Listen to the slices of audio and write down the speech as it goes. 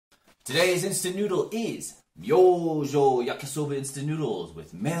Today's instant noodle is Myojo Yakisoba instant noodles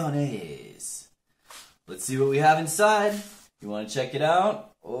with mayonnaise. Let's see what we have inside. You want to check it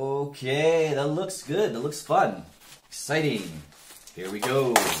out? Okay, that looks good. That looks fun. Exciting. Here we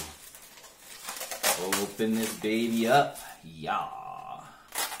go. Open this baby up. Yeah.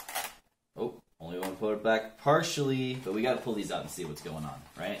 Oh, only want to put it back partially, but we got to pull these out and see what's going on,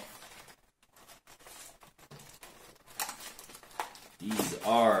 right? These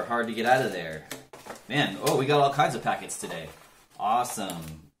are hard to get out of there. Man, oh, we got all kinds of packets today. Awesome.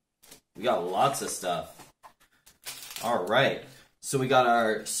 We got lots of stuff. All right. So we got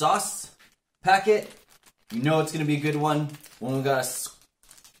our sauce packet. You know it's going to be a good one when we got a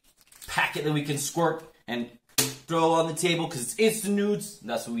packet that we can squirt and throw on the table because it's instant noodles.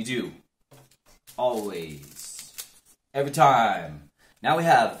 That's what we do. Always. Every time. Now we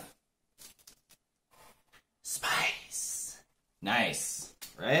have spice. Nice.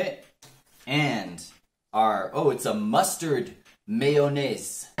 Right? And our, oh, it's a mustard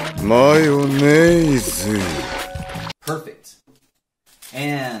mayonnaise. Mayonnaise. Perfect.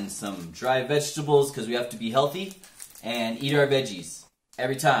 And some dry vegetables because we have to be healthy and eat our veggies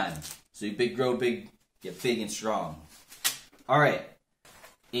every time. So you grow big, get big and strong. All right.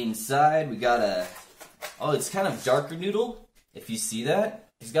 Inside we got a, oh, it's kind of darker noodle. If you see that,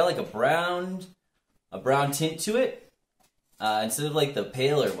 it's got like a brown tint to it instead of like the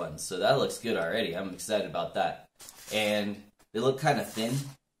paler ones. So that looks good already. I'm excited about that. And they look kind of thin.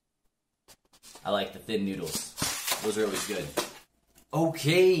 I like the thin noodles. Those are always good.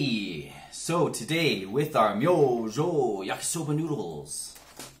 Okay, so today with our Myojo Yakisoba noodles,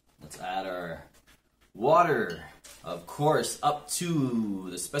 let's add our water, of course, up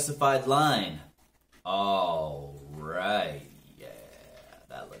to the specified line. All right, yeah,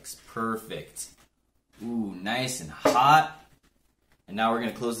 that looks perfect. Ooh, nice and hot. And now we're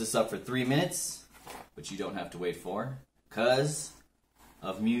gonna close this up for 3 minutes, which you don't have to wait for, cause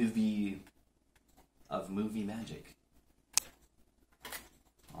of movie magic.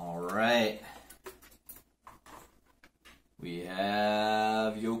 All right, we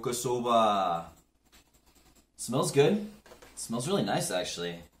have yakisoba. Smells good. Smells really nice,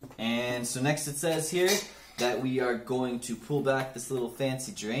 actually. And so next it says here that we are going to pull back this little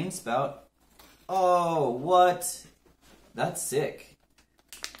fancy drain spout. Oh, what? That's sick.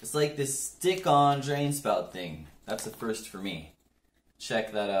 It's like this stick-on drain spout thing. That's a first for me.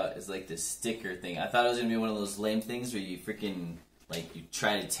 Check that out. It's like this sticker thing. I thought it was gonna be one of those lame things where you freaking, like, you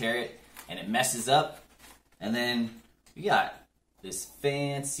try to tear it and it messes up. And then we got this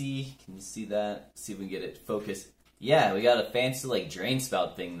fancy, can you see that? See if we can get it focused. Yeah, we got a fancy like drain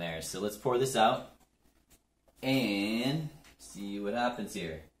spout thing there. So let's pour this out and see what happens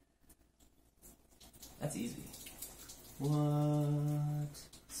here. That's easy. What?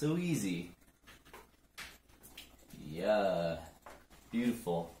 So easy. Yeah.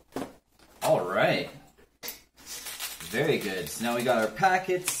 Beautiful. All right. Very good. So now we got our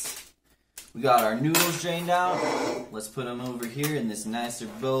packets. We got our noodles drained out. Let's put them over here in this nicer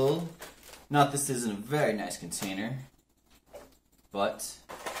bowl. Not this isn't a very nice container, but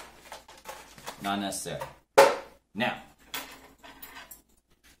not necessary. Now.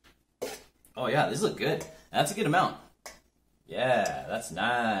 Oh yeah, these look good. That's a good amount. Yeah, that's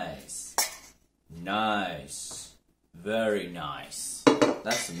nice. Nice. Very nice.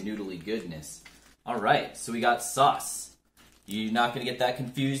 That's some noodly goodness. Alright, so we got sauce. You're not going to get that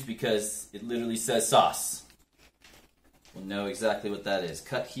confused because it literally says sauce. We'll know exactly what that is.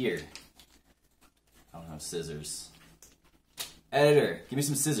 Cut here. I don't have scissors. Editor, give me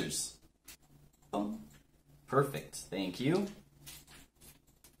some scissors. Oh, perfect. Thank you.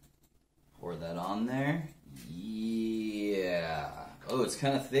 Pour that on there. Yeah. Oh, it's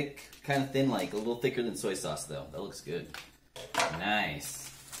kind of thick, kind of thin, like a little thicker than soy sauce though. That looks good. Nice.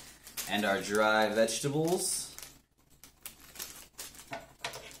 And our dry vegetables.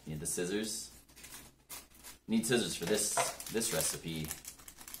 Need the scissors. Need scissors for this recipe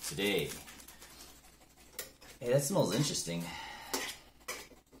today. Hey, that smells interesting.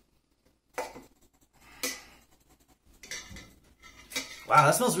 Wow,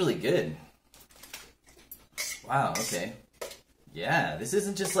 that smells really good. Wow, okay. Yeah, this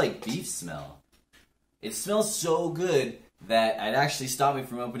isn't just like beef smell. It smells so good that it actually stopped me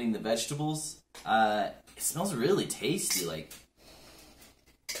from opening the vegetables. It smells really tasty, like,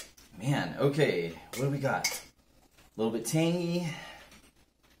 man, okay, what do we got? A little bit tangy,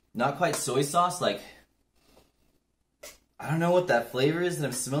 not quite soy sauce, like, I don't know what that flavor is that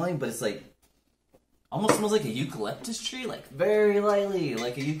I'm smelling, but it's like, almost smells like a eucalyptus tree, like very lightly,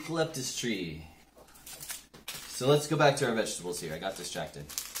 like a eucalyptus tree. So let's go back to our vegetables here. I got distracted.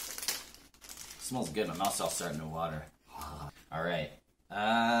 smells good. My mouth's all starting to water. All right.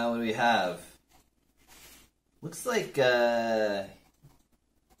 What do we have? Looks like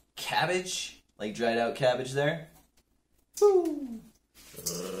cabbage, like dried out cabbage there. Woo.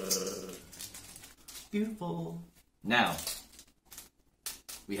 Beautiful. Now,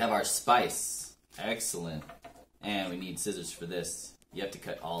 we have our spice. Excellent. And we need scissors for this. You have to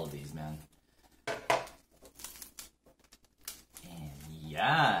cut all of these, man. And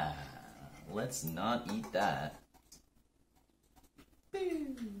yeah, let's not eat that.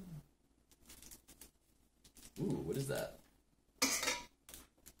 Ooh, what is that?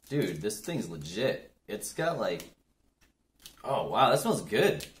 Dude, this thing's legit. It's got like... Oh, wow, that smells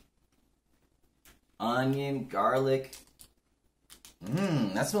good. Onion, garlic.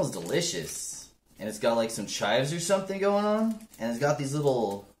 That smells delicious. And it's got like some chives or something going on. And it's got these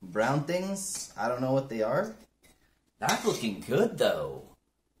little brown things. I don't know what they are. That's looking good, though.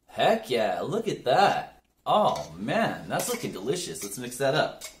 Heck yeah, look at that. Oh, man, that's looking delicious. Let's mix that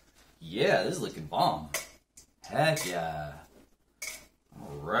up. Yeah, this is looking bomb. Heck yeah.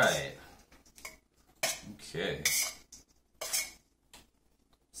 All right. Okay.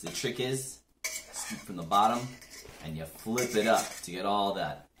 So the trick is, scoop from the bottom, and you flip it up to get all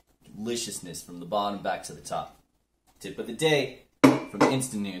that deliciousness from the bottom back to the top. Tip of the day from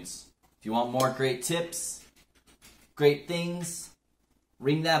Instant Noodles. If you want more great tips, great things,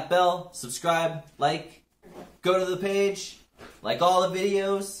 ring that bell, subscribe, like, go to the page, like all the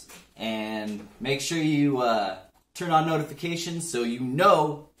videos, and make sure you turn on notifications so you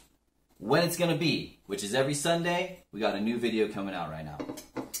know when it's going to be, which is every Sunday. We got a new video coming out right now.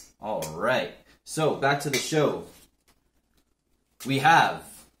 All right, so back to the show. We have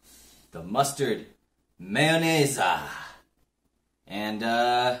the mustard mayonnaise. And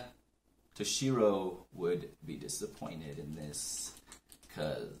Toshiro would be disappointed in this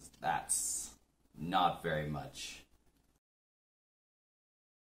because that's not very much.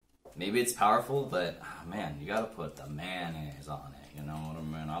 Maybe it's powerful, but oh man, you gotta put the mayonnaise on it. You know what I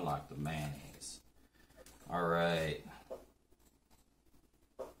mean? I like the mayonnaise. All right.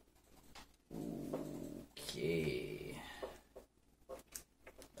 Okay.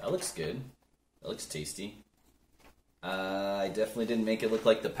 That looks good. That looks tasty. I definitely didn't make it look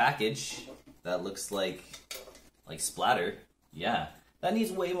like the package. That looks like splatter. Yeah. That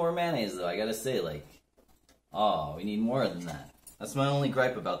needs way more mayonnaise though, I gotta say, like, oh, we need more than that. That's my only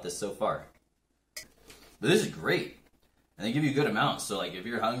gripe about this so far. But this is great. And they give you good amounts, so like if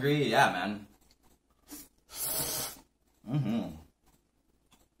you're hungry, yeah, man. And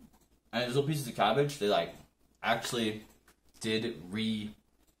these little pieces of cabbage, they like actually did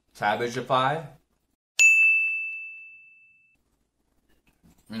re-cabbagify.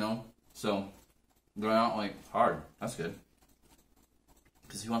 You know? So they're not like hard. That's good.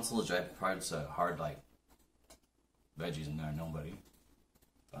 Because he wants a little dry parts, hard like veggies in there. Nobody.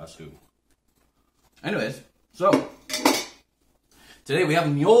 That's who. Anyways, so today we have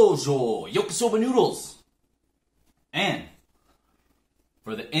Myojo Yakisoba noodles. And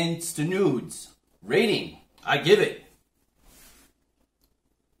for the Instant Noodles rating, I give it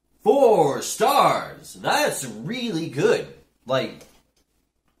 4 stars. That's really good. Like,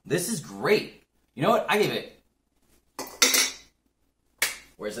 this is great. You know what? I give it.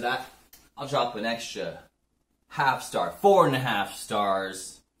 Where's it at? I'll drop an extra half star. 4.5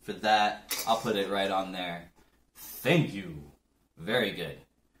 stars for that. I'll put it right on there. Thank you. Very good.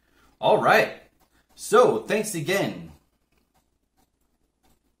 All right. So, thanks again.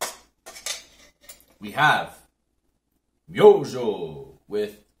 We have Myojo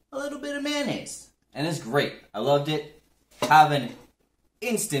with a little bit of mayonnaise. And it's great. I loved it. Have an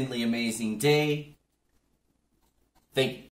instantly amazing day. Thank you.